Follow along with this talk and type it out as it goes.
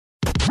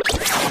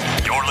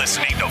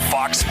listening to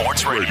Fox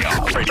Sports Radio.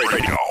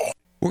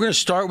 We're going to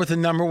start with the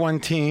number one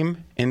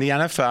team in the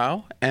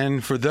NFL.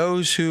 And for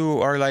those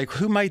who are like,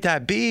 who might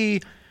that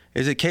be?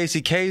 Is it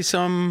Casey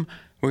Kasem?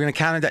 We're going to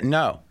count it that?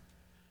 No.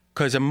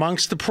 Because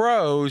amongst the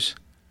pros,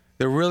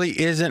 there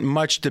really isn't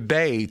much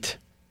debate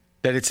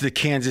that it's the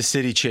Kansas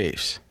City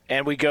Chiefs.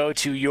 And we go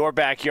to your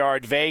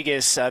backyard,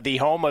 Vegas, the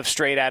home of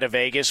Straight Outta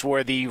Vegas,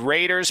 where the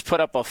Raiders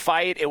put up a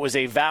fight. It was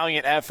a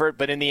valiant effort,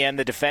 but in the end,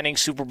 the defending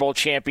Super Bowl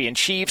champion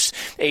Chiefs,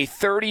 a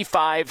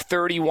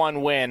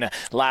 35-31 win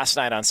last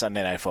night on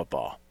Sunday Night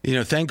Football. You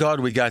know, thank God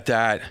we got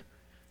that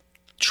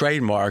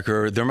trademark,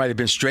 or there might have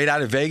been Straight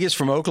Outta Vegas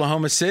from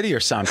Oklahoma City or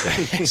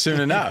something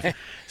soon enough.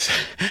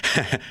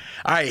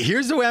 All right,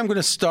 here's the way I'm going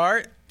to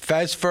start.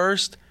 Fez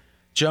first,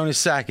 Jonas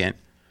second.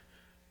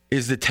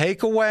 Is the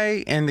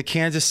takeaway in the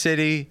Kansas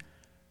City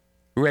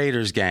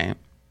Raiders game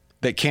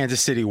that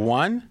Kansas City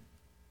won,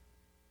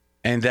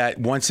 and that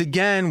once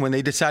again, when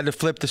they decide to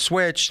flip the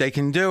switch, they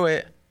can do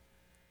it?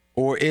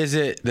 Or is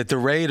it that the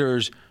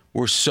Raiders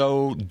were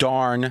so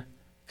darn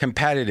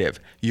competitive?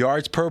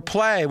 Yards per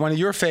play, one of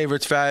your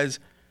favorites, Fez.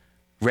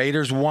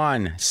 Raiders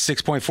won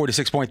 6.4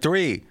 to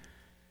 6.3.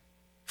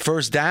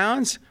 First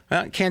downs,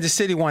 well, Kansas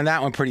City won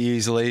that one pretty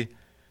easily.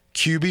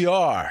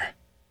 QBR,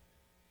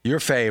 your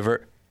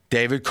favorite.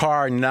 David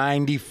Carr,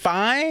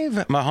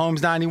 95.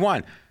 Mahomes,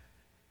 91.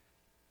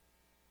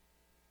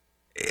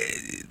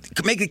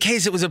 Could make the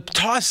case it was a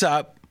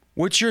toss-up.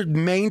 What's your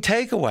main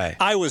takeaway?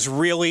 I was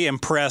really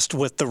impressed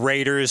with the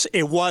Raiders.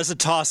 It was a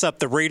toss-up.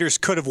 The Raiders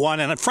could have won.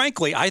 And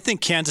frankly, I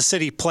think Kansas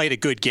City played a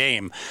good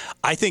game.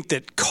 I think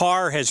that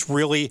Carr has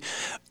really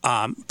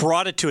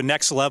brought it to a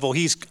next level.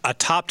 He's a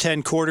top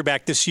 10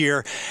 quarterback this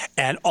year.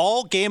 And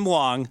all game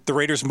long, the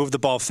Raiders moved the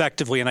ball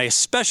effectively. And I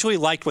especially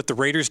liked what the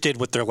Raiders did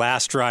with their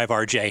last drive,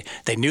 RJ.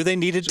 They knew they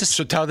needed to...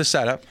 So tell the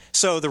setup.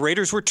 So the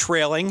Raiders were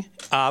trailing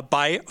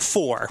by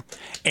 4,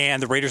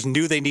 and the Raiders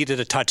knew they needed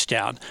a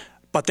touchdown.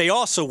 But they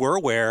also were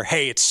aware,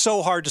 hey, it's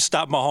so hard to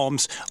stop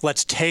Mahomes.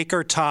 Let's take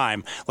our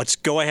time. Let's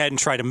go ahead and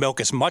try to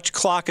milk as much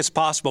clock as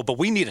possible, but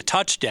we need a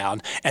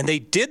touchdown. And they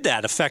did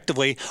that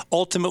effectively.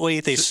 Ultimately,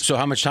 So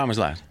how much time was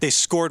left? They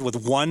scored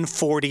with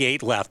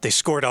 1:48 left. They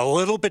scored a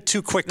little bit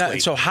too quickly. Now,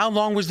 so how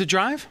long was the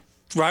drive?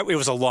 Right, it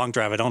was a long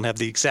drive. I don't have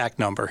the exact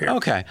number here.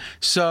 Okay.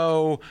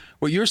 So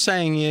what you're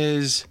saying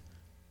is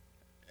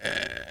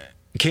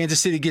Kansas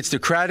City gets the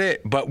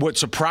credit, but what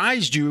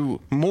surprised you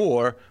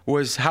more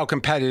was how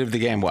competitive the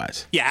game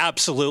was. Yeah,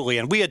 absolutely.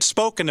 And we had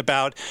spoken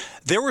about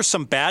there were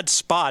some bad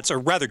spots, or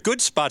rather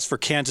good spots for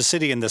Kansas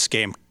City in this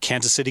game.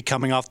 Kansas City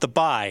coming off the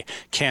bye.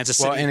 Kansas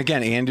City. Well, and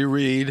again, Andy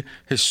Reid,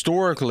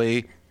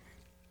 historically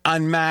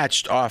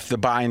unmatched off the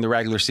bye in the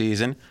regular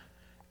season.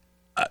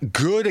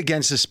 Good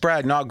against the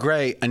spread, not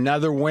great.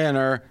 Another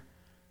winner,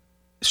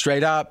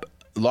 straight up.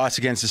 Loss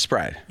against the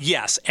spread.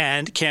 Yes,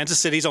 and Kansas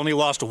City's only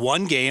lost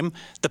one game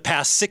the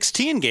past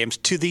 16 games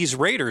to these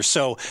Raiders.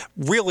 So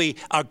really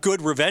a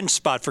good revenge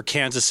spot for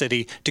Kansas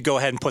City to go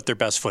ahead and put their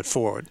best foot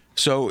forward.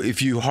 So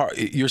if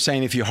you're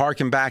saying if you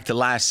harken back to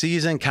last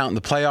season, counting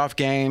the playoff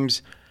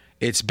games,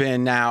 it's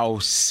been now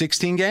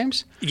 16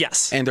 games?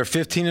 Yes. And they're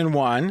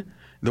 15-1,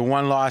 the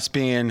one loss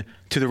being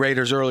to the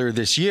Raiders earlier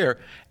this year.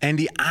 And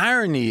the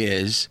irony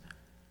is,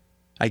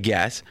 I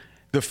guess,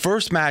 the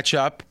first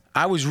matchup,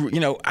 I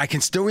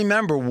can still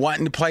remember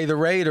wanting to play the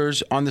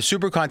Raiders on the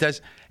Super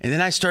Contest, and then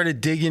I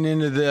started digging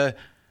into the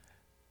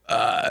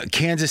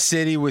Kansas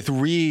City with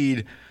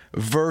Reid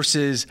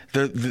versus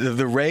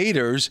the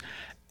Raiders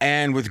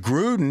and with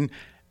Gruden,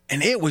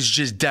 and it was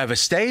just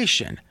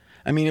devastation.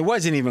 I mean, it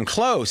wasn't even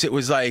close. It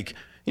was like,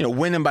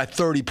 winning by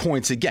 30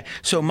 points again.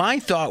 So my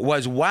thought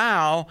was,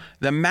 wow,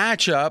 the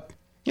matchup,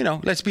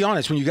 let's be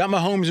honest, when you got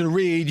Mahomes and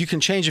Reid, you can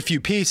change a few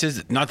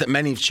pieces, not that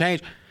many have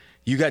changed.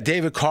 You got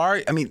David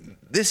Carr. I mean,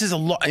 this is a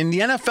lot. In the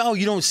NFL,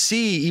 you don't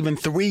see even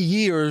 3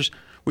 years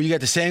where you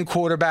got the same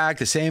quarterback,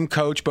 the same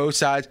coach, both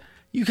sides.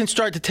 You can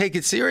start to take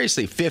it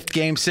seriously. 5th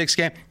game, 6th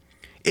game.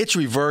 It's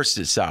reversed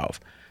itself.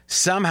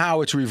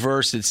 Somehow it's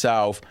reversed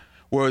itself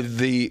where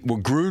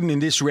Gruden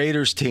and this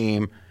Raiders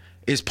team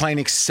is playing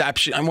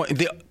exceptional.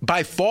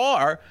 By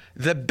far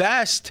the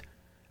best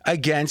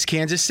against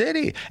Kansas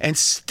City. And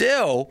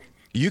still,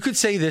 you could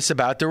say this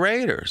about the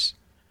Raiders,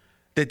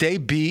 that they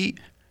beat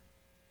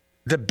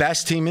the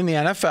best team in the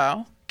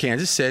NFL,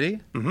 Kansas City,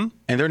 and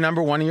they're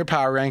number 1 in your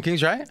power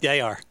rankings, right? Yeah,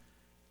 they are.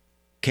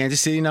 Kansas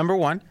City number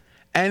 1.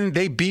 And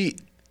they beat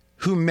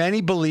who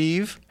many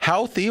believe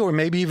healthy, or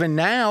maybe even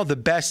now, the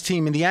best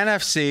team in the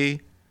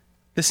NFC,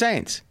 the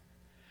Saints.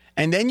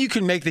 And then you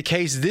can make the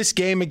case this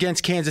game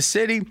against Kansas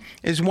City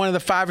is one of the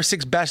 5 or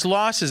 6 best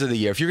losses of the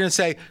year. If you're going to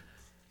say,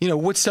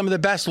 what's some of the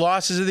best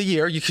losses of the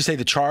year, you could say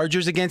the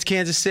Chargers against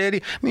Kansas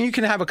City. I mean, you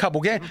can have a couple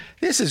games.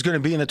 This is going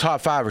to be in the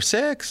top 5 or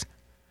 6.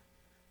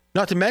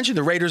 Not to mention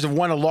the Raiders have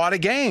won a lot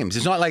of games.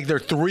 It's not like they're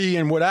 3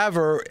 and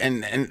whatever,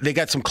 and they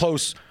got some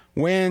close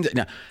wins.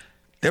 No,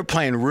 they're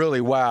playing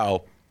really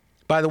well.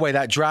 By the way,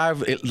 that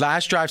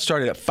last drive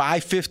started at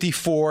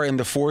 5:54 in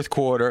the fourth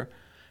quarter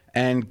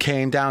and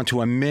came down to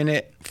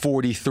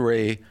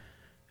 1:43,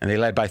 and they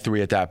led by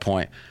 3 at that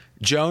point.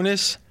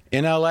 Jonas,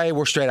 In LA,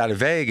 we're straight out of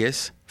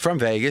Vegas, from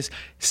Vegas.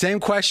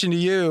 Same question to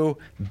you.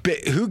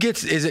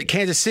 Is it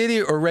Kansas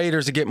City or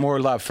Raiders that get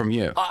more love from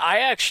you? I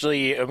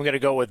actually am going to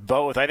go with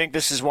both. I think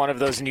this is one of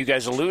those, and you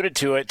guys alluded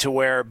to it, to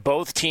where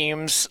both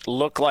teams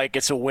look like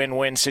it's a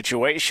win-win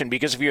situation.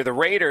 Because if you're the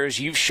Raiders,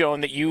 you've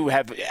shown that you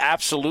have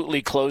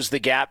absolutely closed the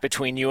gap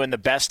between you and the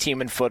best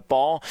team in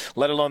football,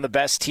 let alone the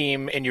best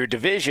team in your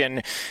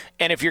division.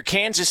 And if you're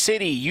Kansas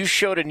City, you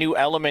showed a new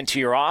element to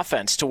your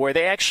offense to where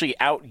they actually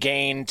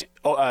outgained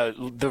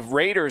the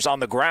Raiders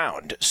on the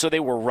ground. So they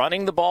were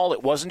running the ball.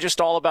 It wasn't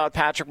just all about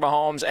Patrick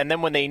Mahomes. And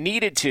then when they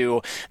needed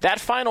to, that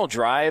final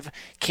drive,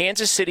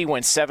 Kansas City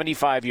went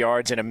 75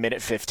 yards in a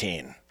minute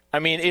 15. I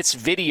mean, it's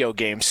video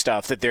game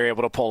stuff that they're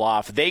able to pull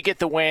off. They get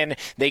the win.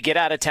 They get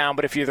out of town.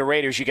 But if you're the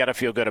Raiders, you got to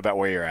feel good about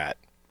where you're at.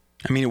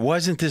 I mean, it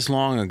wasn't this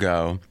long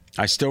ago.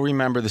 I still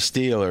remember the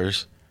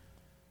Steelers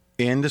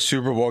in the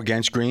Super Bowl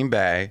against Green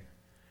Bay.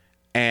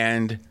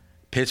 And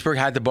Pittsburgh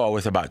had the ball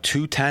with about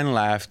 2:10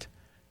 left.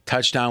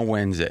 Touchdown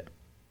wins it.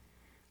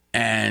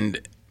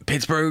 And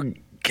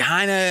Pittsburgh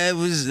kind of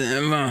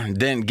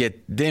didn't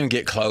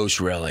get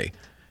close, really.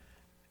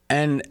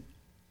 And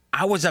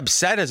I was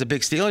upset as a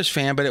big Steelers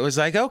fan, but it was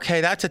like, okay,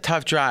 that's a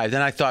tough drive.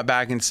 Then I thought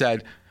back and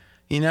said,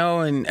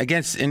 and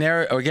against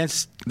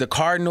the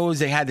Cardinals,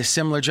 they had the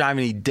similar drive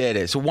and he did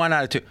it. So 1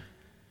 out of 2.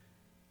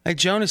 Like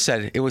Jonas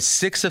said, it was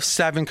 6 of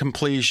 7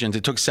 completions.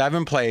 It took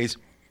 7 plays,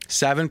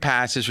 7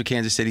 passes for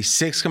Kansas City,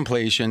 6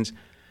 completions.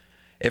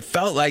 It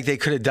felt like they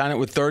could have done it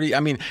with 30. I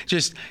mean,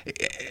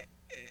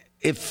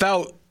 it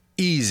felt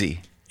easy.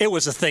 It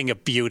was a thing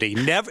of beauty.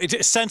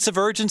 Sense of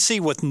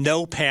urgency with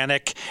no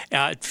panic.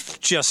 I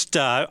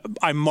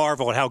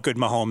marvel at how good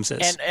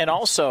Mahomes is. And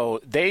also,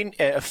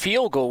 a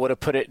field goal would have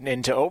put it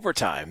into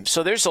overtime.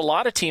 So there's a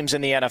lot of teams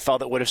in the NFL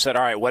that would have said,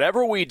 all right,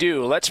 whatever we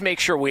do, let's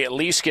make sure we at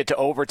least get to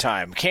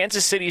overtime.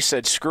 Kansas City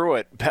said, screw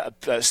it,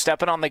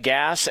 stepping on the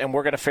gas, and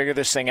we're going to figure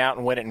this thing out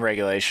and win it in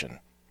regulation.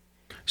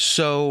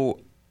 So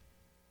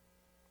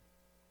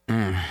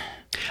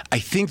I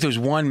think there's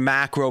one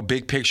macro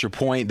big picture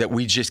point that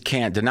we just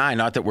can't deny,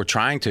 not that we're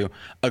trying to.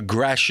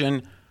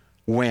 Aggression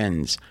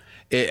wins.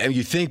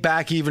 You think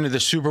back even to the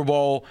Super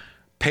Bowl,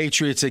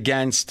 Patriots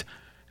against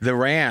the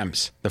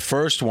Rams, the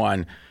first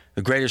one,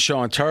 the greatest show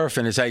on turf,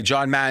 and it's like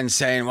John Madden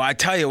saying, well, I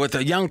tell you, with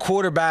a young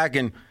quarterback,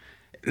 and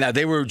now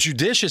they were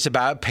judicious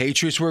about it.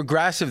 Patriots were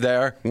aggressive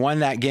there, won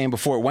that game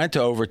before it went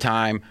to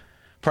overtime.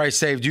 Probably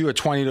saved you a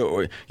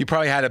 20 you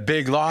probably had a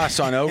big loss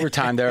on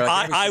overtime there.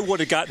 I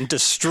would have gotten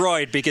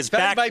destroyed because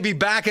that might be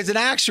back as an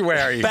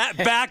actuary.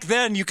 Back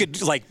then, you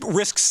could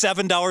risk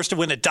 $7 to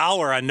win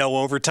 $1 on no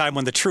overtime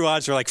when the true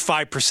odds were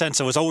 5%.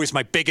 So it was always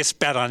my biggest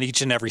bet on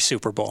each and every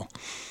Super Bowl.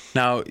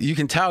 Now, you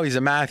can tell he's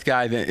a math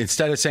guy that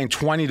instead of saying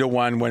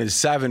 20-1 when it's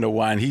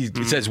 7-1,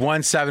 he says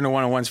one's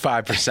 7-1 and one's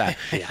 5%.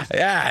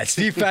 Yeah,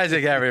 Steve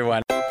Fezzik,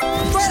 everyone.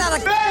 Straight out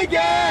of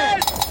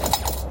Vegas!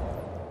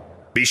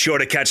 Be sure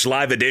to catch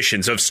live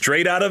editions of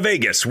Straight Outta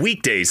Vegas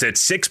weekdays at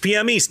 6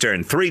 p.m.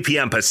 Eastern, 3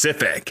 p.m.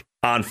 Pacific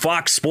on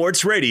Fox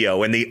Sports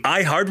Radio and the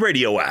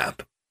iHeartRadio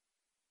app.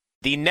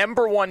 The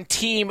number one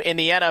team in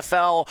the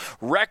NFL,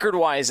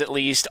 record-wise at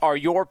least, are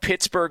your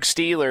Pittsburgh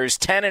Steelers.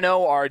 10-0,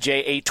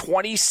 RJ, a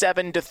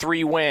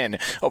 27-3 win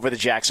over the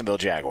Jacksonville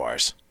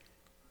Jaguars.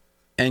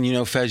 And,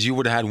 Fez, you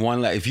would have had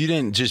one. If you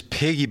didn't just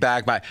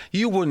piggyback by,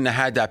 you wouldn't have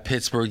had that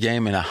Pittsburgh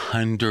game in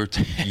 100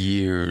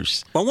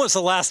 years. When was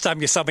the last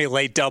time you saw me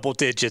lay double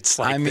digits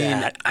like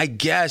that? I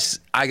guess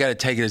I got to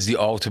take it as the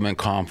ultimate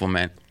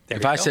compliment.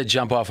 If I said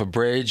jump off a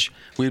bridge,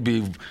 we'd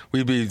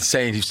be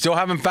saying you still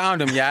haven't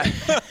found him yet.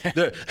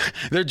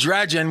 They're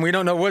dredging. We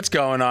don't know what's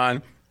going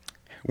on.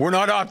 We're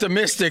not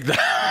optimistic, though.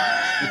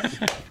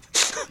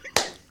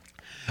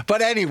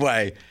 But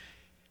anyway,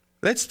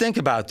 let's think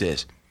about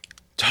this.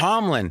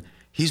 Tomlin,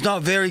 he's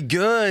not very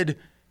good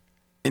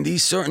in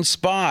these certain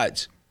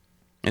spots.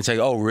 And say,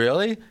 oh,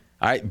 really?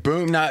 All right,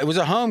 boom. Now, it was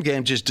a home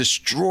game, just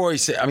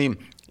destroys it. I mean,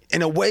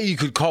 in a way, you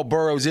could call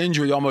Burrow's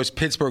injury almost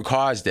Pittsburgh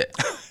caused it.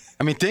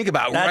 I mean, think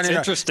about it. That's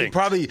interesting.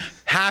 Probably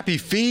happy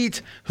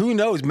feet. Who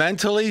knows?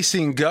 Mentally,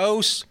 seeing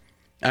ghosts.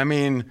 I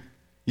mean,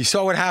 you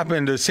saw what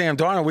happened to Sam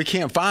Darnold. We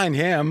can't find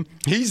him.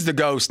 He's the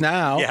ghost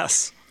now.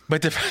 Yes.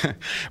 But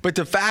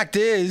the fact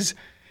is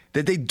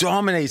that they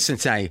dominate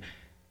Cincinnati.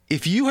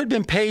 If you had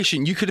been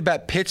patient, you could have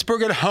bet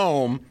Pittsburgh at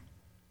home,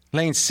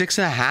 laying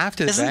 6.5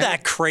 to the Isn't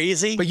that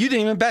crazy? But you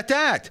didn't even bet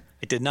that.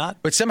 I did not.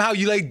 But somehow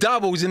you laid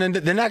doubles in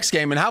the next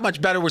game. And how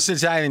much better was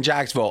Cincinnati than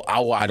Jacksonville?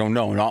 Oh, I don't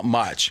know. Not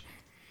much.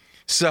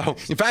 So,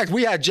 in fact,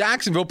 we had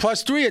Jacksonville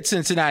 +3 at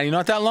Cincinnati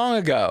not that long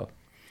ago.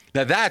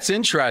 Now, that's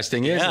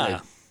interesting, isn't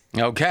it?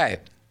 Okay.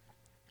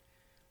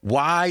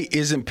 Why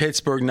isn't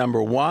Pittsburgh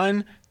number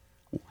one?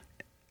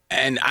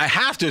 And I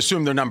have to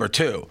assume they're number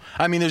two.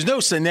 I mean, there's no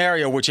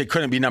scenario which it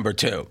couldn't be number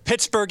two.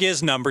 Pittsburgh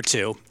is number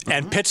two.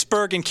 And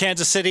Pittsburgh and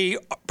Kansas City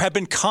have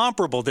been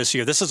comparable this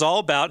year. This is all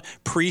about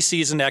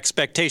preseason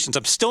expectations.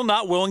 I'm still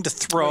not willing to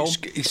throw.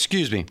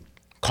 Excuse me.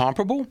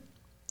 Comparable?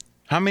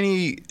 How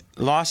many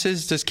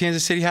losses does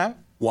Kansas City have?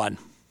 1.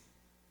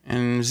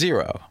 And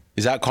 0.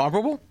 Is that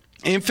comparable?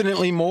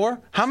 Infinitely more?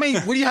 How many?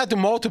 What do you have to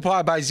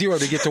multiply by 0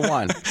 to get to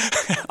 1?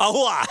 A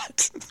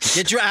lot.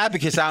 Get your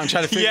abacus out and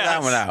try to figure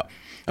that one out.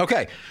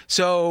 Okay,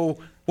 so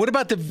what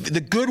about the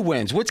good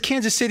wins? What's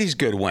Kansas City's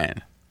good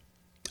win?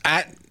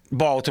 At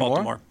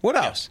Baltimore. What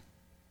else?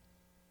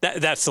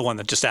 That's the one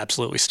that just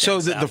absolutely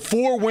stands out. So the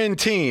 4-win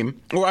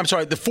team, or I'm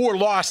sorry, the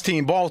 4-loss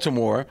team,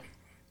 Baltimore,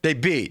 they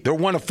beat. They're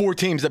one of 4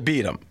 teams that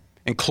beat them,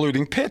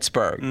 including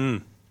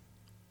Pittsburgh.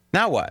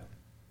 Now what?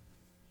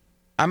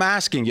 I'm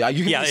asking you.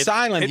 You can be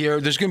silent here.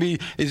 There's going to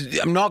be.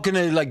 I'm not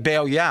going to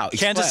bail you out.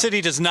 Kansas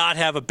City does not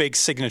have a big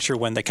signature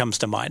win that comes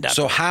to mind.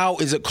 So how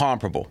is it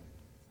comparable?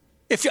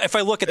 If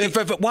I look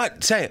at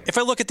what? Say it. If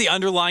I look at the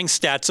underlying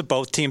stats of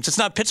both teams, it's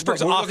not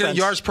Pittsburgh's offense. Looking at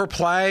yards per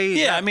play.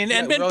 Yeah, I mean,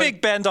 and really?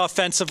 Big Ben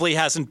offensively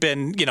hasn't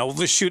been,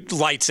 shoot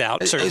lights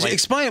out. Certainly.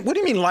 Explain. What do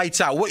you mean lights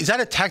out? Is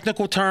that a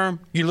technical term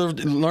you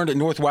learned at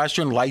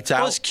Northwestern? Lights out.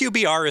 Well, his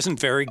QBR isn't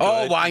very good.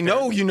 Oh, well, I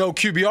know you know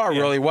QBR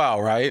really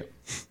well, right?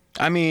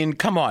 I mean,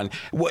 come on.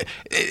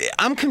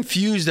 I'm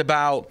confused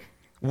about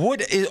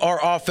what our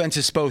offense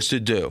is supposed to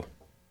do.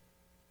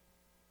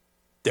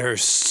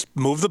 There's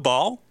move the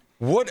ball.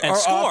 What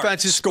our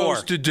offense is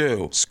supposed to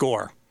do.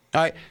 Score.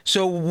 All right.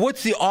 So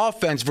what's the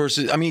offense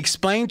versus –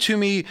 explain to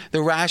me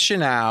the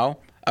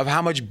rationale of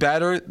how much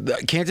better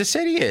Kansas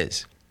City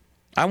is.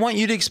 I want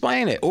you to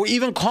explain it, or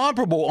even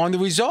comparable on the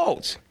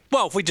results.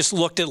 Well, if we just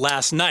looked at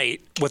last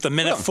night with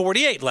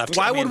 1:48 left.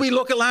 Why would we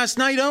look at last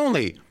night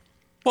only?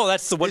 Well,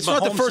 that's what it's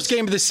not the first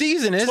game of the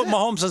season, is it? That's what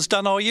Mahomes has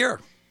done all year.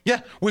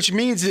 Yeah, which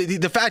means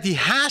the fact he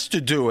has to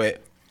do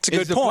it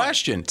is the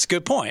question. It's a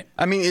good point.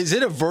 Is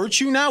it a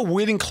virtue now,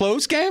 winning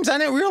close games? I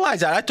didn't realize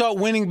that. I thought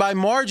winning by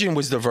margin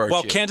was the virtue.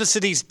 Well, Kansas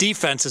City's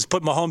defense has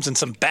put Mahomes in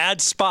some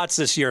bad spots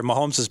this year, and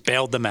Mahomes has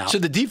bailed them out. So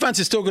the defense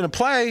is still going to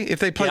play if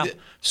they play. Yeah.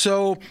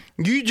 So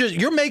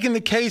you're making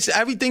the case,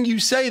 everything you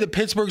say, that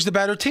Pittsburgh's the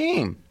better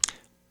team.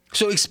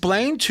 So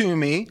explain to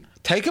me,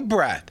 take a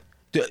breath.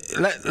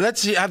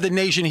 Let's have the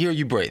nation hear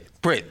you breathe.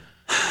 Breathe.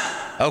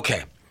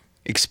 Okay.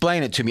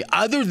 Explain it to me.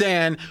 Other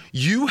than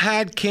you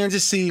had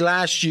Kansas City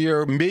last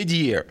year,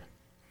 mid-year.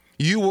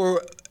 You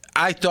were,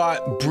 I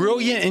thought,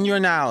 brilliant in your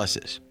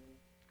analysis.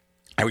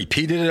 I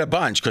repeated it a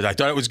bunch because I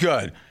thought it was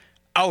good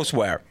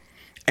elsewhere.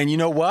 And you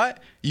know what?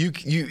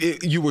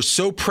 You were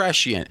so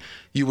prescient.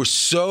 You were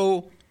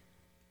so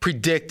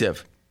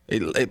predictive.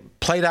 It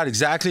played out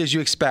exactly as you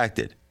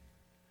expected.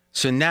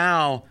 So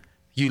now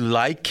you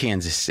like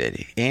Kansas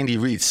City. Andy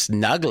Reid,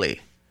 snuggly.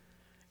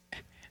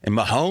 And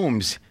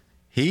Mahomes,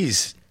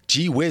 he's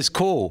gee whiz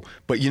cool.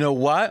 But you know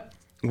what?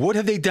 What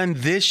have they done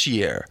this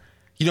year?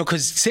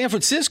 Because San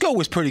Francisco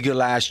was pretty good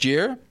last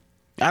year.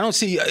 I don't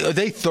see, are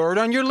they third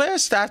on your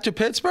list after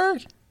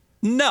Pittsburgh?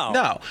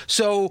 No.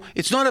 So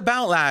it's not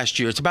about last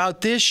year. It's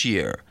about this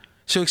year.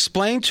 So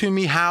explain to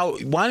me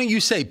why don't you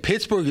say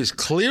Pittsburgh is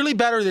clearly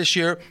better this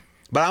year,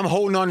 but I'm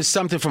holding on to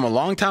something from a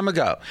long time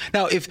ago.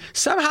 Now, if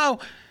somehow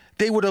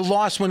they would have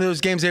lost one of those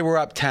games, they were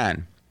up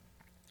 10.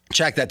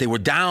 Check that. They were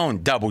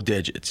down double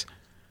digits.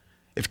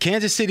 If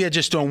Kansas City had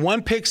just thrown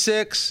one pick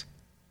six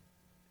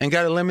and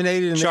got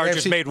eliminated in the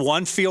Chargers AFC, made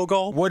one field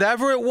goal,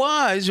 whatever it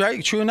was,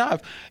 right? True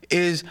enough,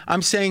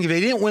 I'm saying if they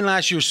didn't win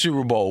last year's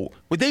Super Bowl,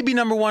 would they be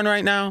number one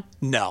right now?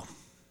 No.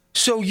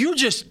 So you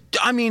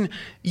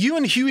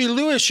and Huey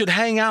Lewis should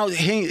hang out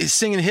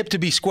singing Hip to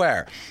Be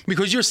Square,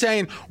 because you're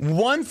saying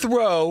one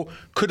throw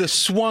could have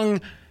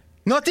swung,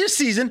 not this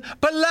season,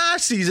 but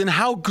last season,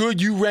 how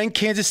good you rank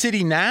Kansas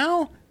City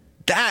now?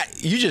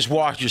 You just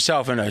walked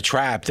yourself in a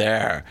trap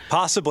there.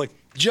 Possibly.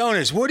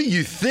 Jonas, what do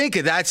you think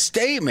of that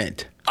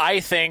statement? I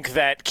think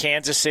that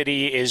Kansas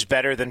City is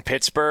better than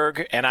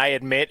Pittsburgh, and I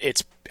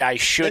admit I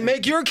shouldn't. Then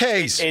make your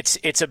case.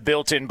 It's a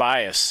built-in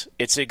bias.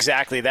 It's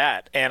exactly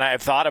that. And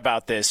I've thought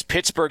about this.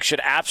 Pittsburgh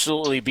should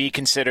absolutely be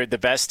considered the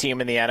best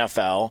team in the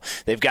NFL.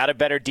 They've got a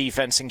better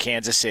defense than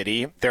Kansas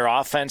City. Their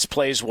offense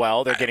plays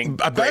well. They're getting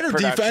a better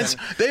production. Defense.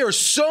 They are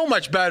so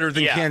much better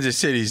than Kansas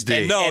City's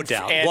D. No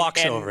doubt.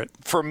 Walks over it.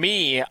 For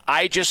me,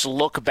 I just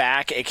look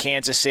back at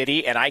Kansas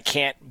City, and I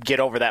can't get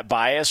over that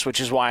bias, which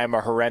is why I'm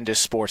a horrendous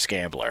sports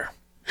gambler.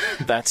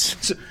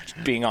 That's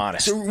being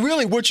honest. So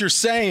really what you're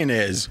saying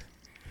is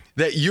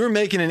that you're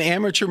making an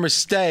amateur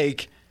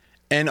mistake,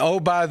 and oh,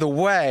 by the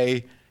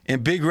way,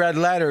 in big red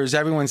letters,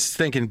 everyone's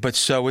thinking, but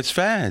so is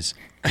Fez.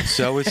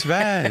 So is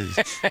Fez.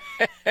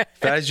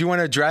 Fez, you want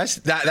to address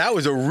that? That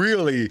was a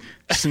really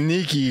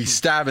sneaky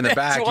stab in the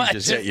back you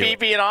just hit you. Me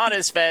being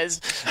honest, Fez.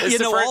 This is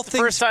the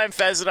first time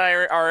Fez and I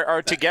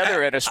are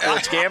together in a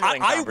sports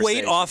gambling conversation. I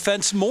weight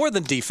offense more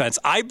than defense.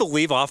 I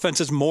believe offense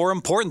is more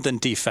important than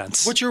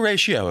defense. What's your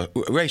ratio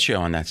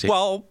on that, Steve?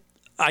 Well,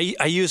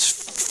 I use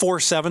 4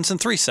 7s and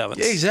 3 7s.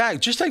 Exactly.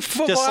 Just like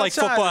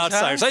football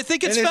outsiders. I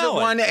think it's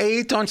valid. And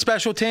is it 1-8 on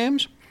special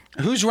teams?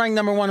 Who's ranked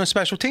number one on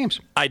special teams?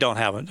 I don't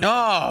have it.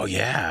 Oh,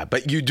 yeah.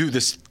 But you do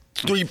this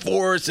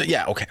 3-4s.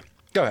 Yeah, okay.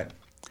 Go ahead.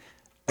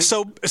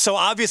 So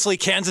obviously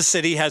Kansas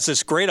City has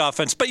this great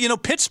offense, but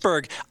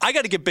Pittsburgh, I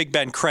got to give Big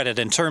Ben credit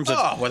in terms of.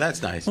 Oh, well,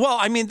 that's nice. Well,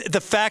 I mean,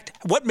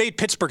 what made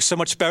Pittsburgh so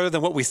much better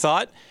than what we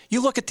thought?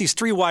 You look at these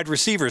 3 wide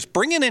receivers,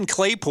 bringing in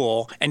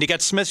Claypool, and you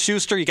got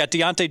Smith-Schuster, you got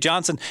Deontay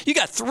Johnson, you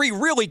got 3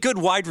 really good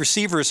wide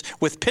receivers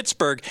with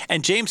Pittsburgh,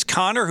 and James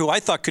Conner, who I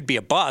thought could be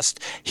a bust,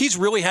 he's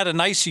really had a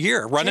nice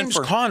year running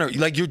James Conner,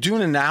 like you're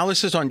doing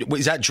analysis on,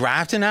 is that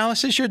draft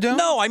analysis you're doing?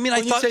 No, I mean,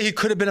 when I thought you say he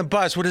could have been a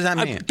bust, what does that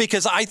mean?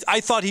 Because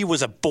I thought he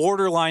was a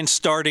borderline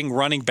starting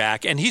running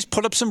back, and he's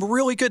put up some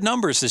really good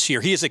numbers this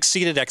year. He has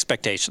exceeded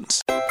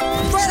expectations.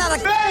 Straight out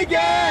of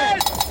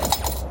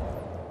Vegas!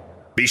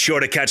 Be sure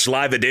to catch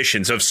live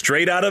editions of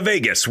Straight Outta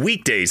Vegas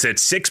weekdays at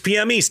 6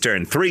 p.m.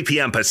 Eastern, 3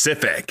 p.m.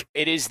 Pacific.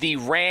 It is the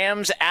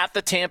Rams at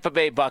the Tampa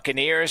Bay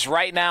Buccaneers.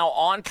 Right now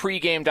on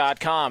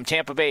pregame.com,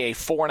 Tampa Bay a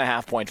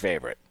 4.5-point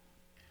favorite.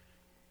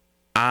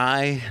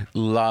 I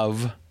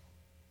love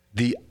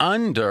the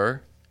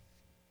under,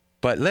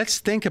 but let's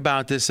think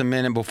about this a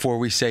minute before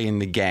we say in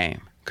the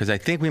game, because I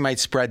think we might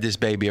spread this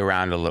baby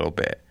around a little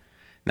bit.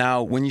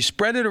 Now, when you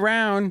spread it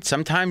around,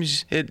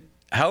 sometimes it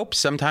helps,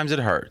 sometimes it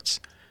hurts.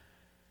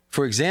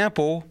 For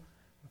example,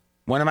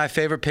 one of my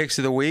favorite picks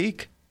of the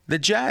week, the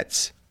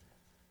Jets.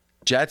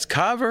 Jets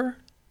cover.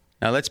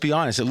 Now, let's be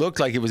honest. It looked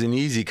like it was an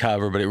easy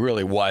cover, but it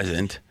really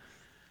wasn't.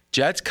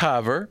 Jets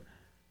cover,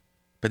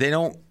 but they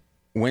don't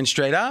win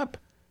straight up.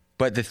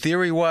 But the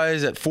theory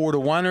was at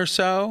 4-1 or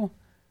so,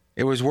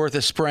 it was worth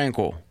a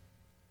sprinkle.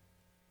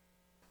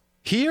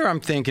 Here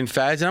I'm thinking,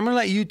 Faz, and I'm going to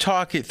let you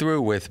talk it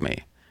through with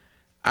me.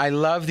 I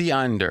love the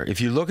under.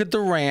 If you look at the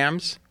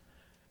Rams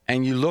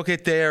and you look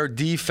at their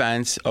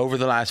defense over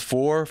the last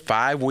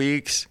 4-5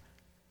 weeks,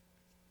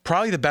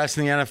 probably the best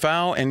in the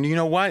NFL. And you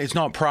know what? It's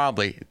not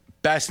probably.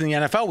 Best in the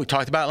NFL. We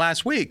talked about it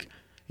last week.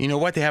 You know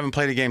what? They haven't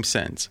played a game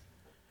since.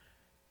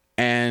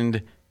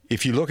 And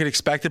if you look at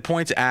expected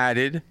points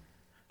added,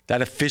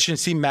 that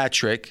efficiency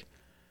metric,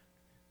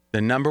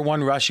 the number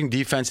 1 rushing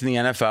defense in the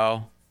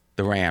NFL,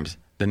 the Rams.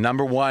 The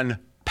number 1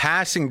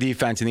 passing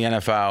defense in the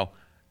NFL,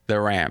 the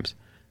Rams.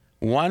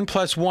 1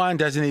 + 1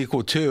 doesn't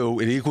equal 2.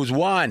 It equals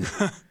 1.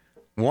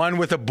 1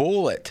 with a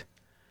bullet.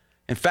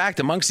 In fact,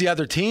 amongst the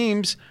other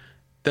teams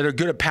that are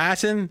good at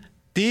passing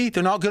D,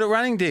 they're not good at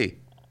running D.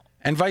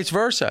 And vice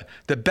versa.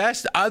 The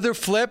best other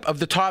flip of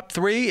the top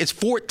 3 is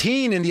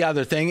 14 in the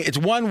other thing. It's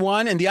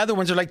 1-1, and the other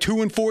ones are like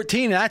 2 and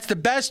 14, and that's the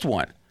best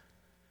one.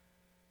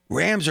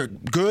 Rams are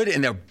good,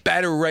 and they're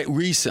better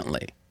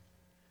recently.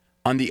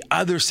 On the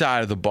other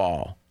side of the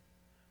ball,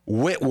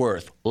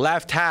 Whitworth,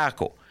 left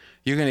tackle.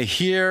 You're going to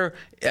hear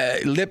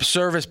lip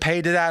service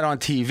paid to that on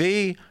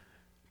TV,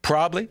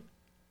 probably.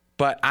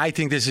 But I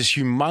think this is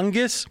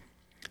humongous.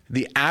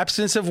 The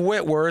absence of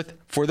Whitworth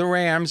for the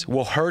Rams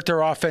will hurt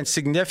their offense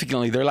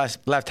significantly. Their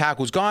left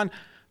tackle's gone.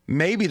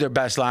 Maybe their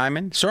best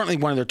lineman. Certainly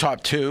one of their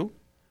top 2.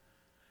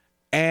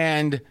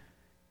 And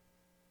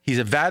he's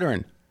a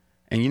veteran.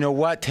 And you know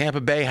what?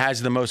 Tampa Bay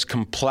has the most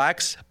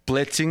complex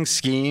blitzing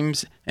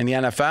schemes in the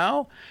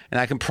NFL. And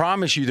I can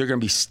promise you they're going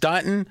to be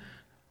stunting,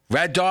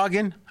 red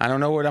dogging. I don't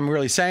know what I'm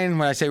really saying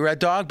when I say red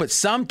dog, but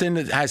something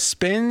that has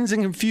spins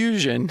and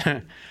confusion.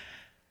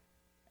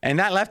 And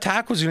that left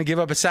tackle is going to give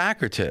up a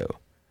sack or 2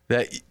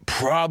 that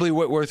probably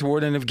Whitworth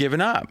wouldn't have given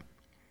up.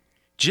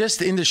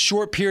 Just in the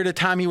short period of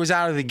time he was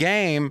out of the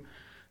game,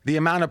 the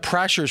amount of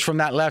pressures from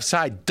that left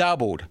side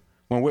doubled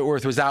when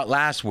Whitworth was out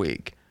last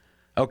week.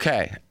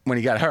 Okay, when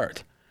he got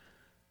hurt.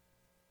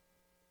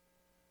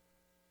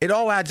 It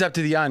all adds up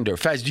to the under.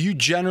 Faz, do you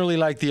generally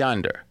like the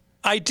under?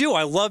 I do.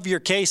 I love your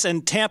case.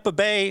 And Tampa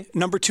Bay,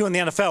 number 2 in the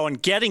NFL,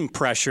 and getting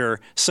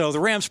pressure. So the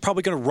Rams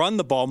probably going to run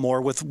the ball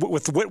more with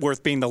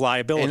Whitworth being the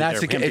liability. And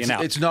that's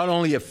there, it's not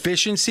only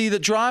efficiency that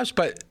drops,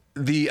 but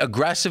the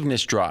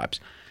aggressiveness drops.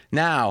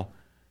 Now,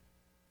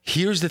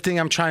 here's the thing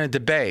I'm trying to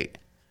debate.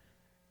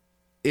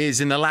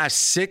 Is in the last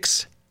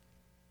 6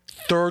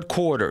 third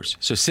quarters,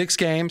 so 6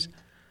 games,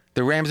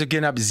 the Rams have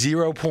given up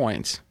 0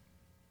 points.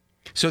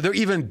 So they're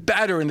even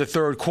better in the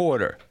third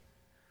quarter.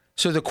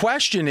 So the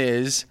question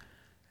is,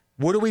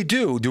 what do we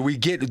do? Do we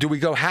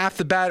go half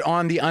the bet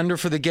on the under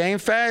for the game,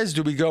 Fez?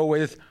 Do we go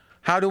with,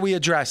 how do we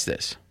address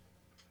this?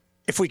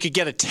 If we could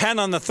get a 10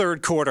 on the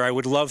third quarter, I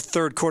would love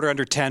third quarter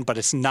under 10, but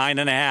it's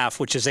 9.5,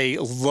 which is a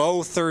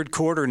low third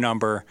quarter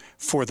number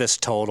for this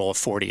total of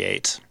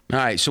 48. All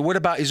right. So what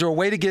about, is there a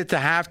way to get to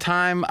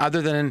halftime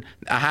other than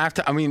a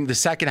halftime? I mean, the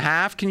second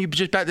half? Can you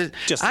just bet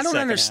this? I don't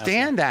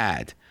understand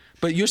that.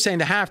 But you're saying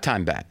the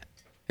halftime bet.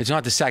 It's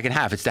not the second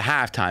half. It's the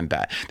halftime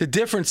bet. The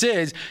difference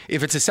is,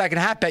 if it's a second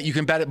half bet, you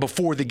can bet it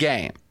before the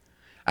game.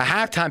 A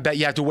halftime bet,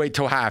 you have to wait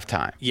till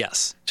halftime.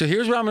 Yes. So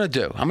here's what I'm going to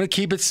do. I'm going to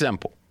keep it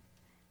simple.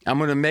 I'm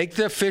going to make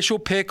the official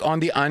pick on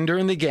the under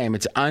in the game.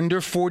 It's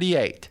under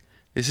 48.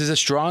 This is a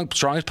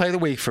strongest play of the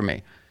week for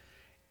me.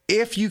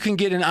 If you can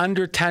get an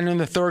under 10 in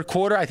the third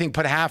quarter, I think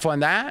put half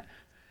on that.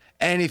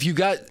 And if you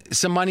got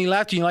some money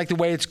left and you like the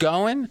way it's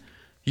going,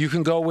 you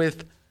can go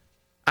with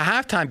a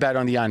halftime bet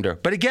on the under.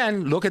 But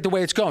again, look at the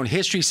way it's going.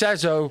 History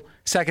says, though,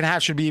 second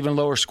half should be even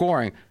lower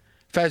scoring.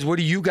 Fez, what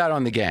do you got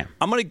on the game?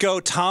 I'm going to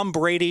go Tom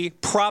Brady,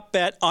 prop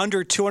bet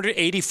under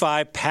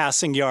 285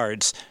 passing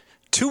yards.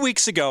 2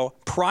 weeks ago,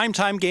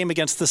 primetime game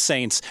against the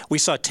Saints, we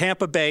saw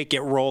Tampa Bay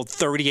get rolled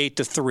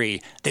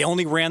 38-3. They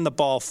only ran the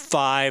ball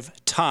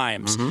 5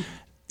 times.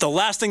 The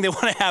last thing they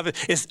want to have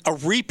is a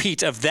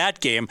repeat of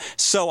that game,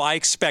 so I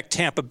expect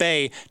Tampa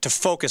Bay to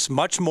focus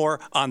much more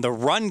on the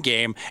run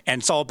game,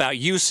 and it's all about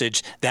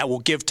usage. That will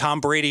give Tom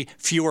Brady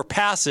fewer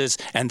passes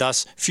and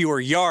thus fewer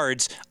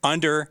yards,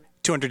 under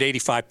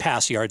 285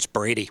 pass yards,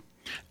 Brady.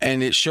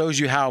 And it shows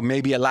you how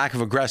maybe a lack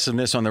of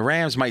aggressiveness on the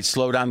Rams might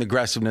slow down the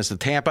aggressiveness of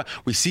Tampa.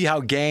 We see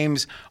how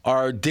games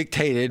are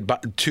dictated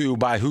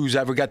by who's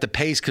ever got the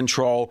pace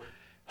control.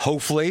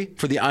 Hopefully,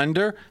 for the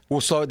under,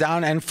 we'll slow it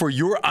down. And for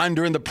your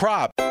under in the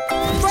prop.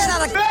 Straight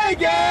out of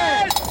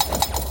Vegas!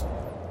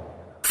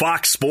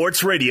 Fox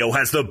Sports Radio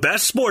has the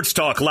best sports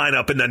talk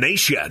lineup in the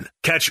nation.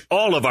 Catch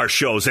all of our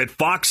shows at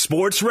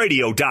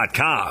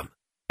foxsportsradio.com.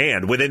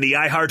 And within the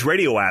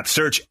iHeartRadio app,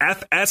 search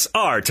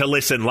FSR to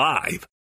listen live.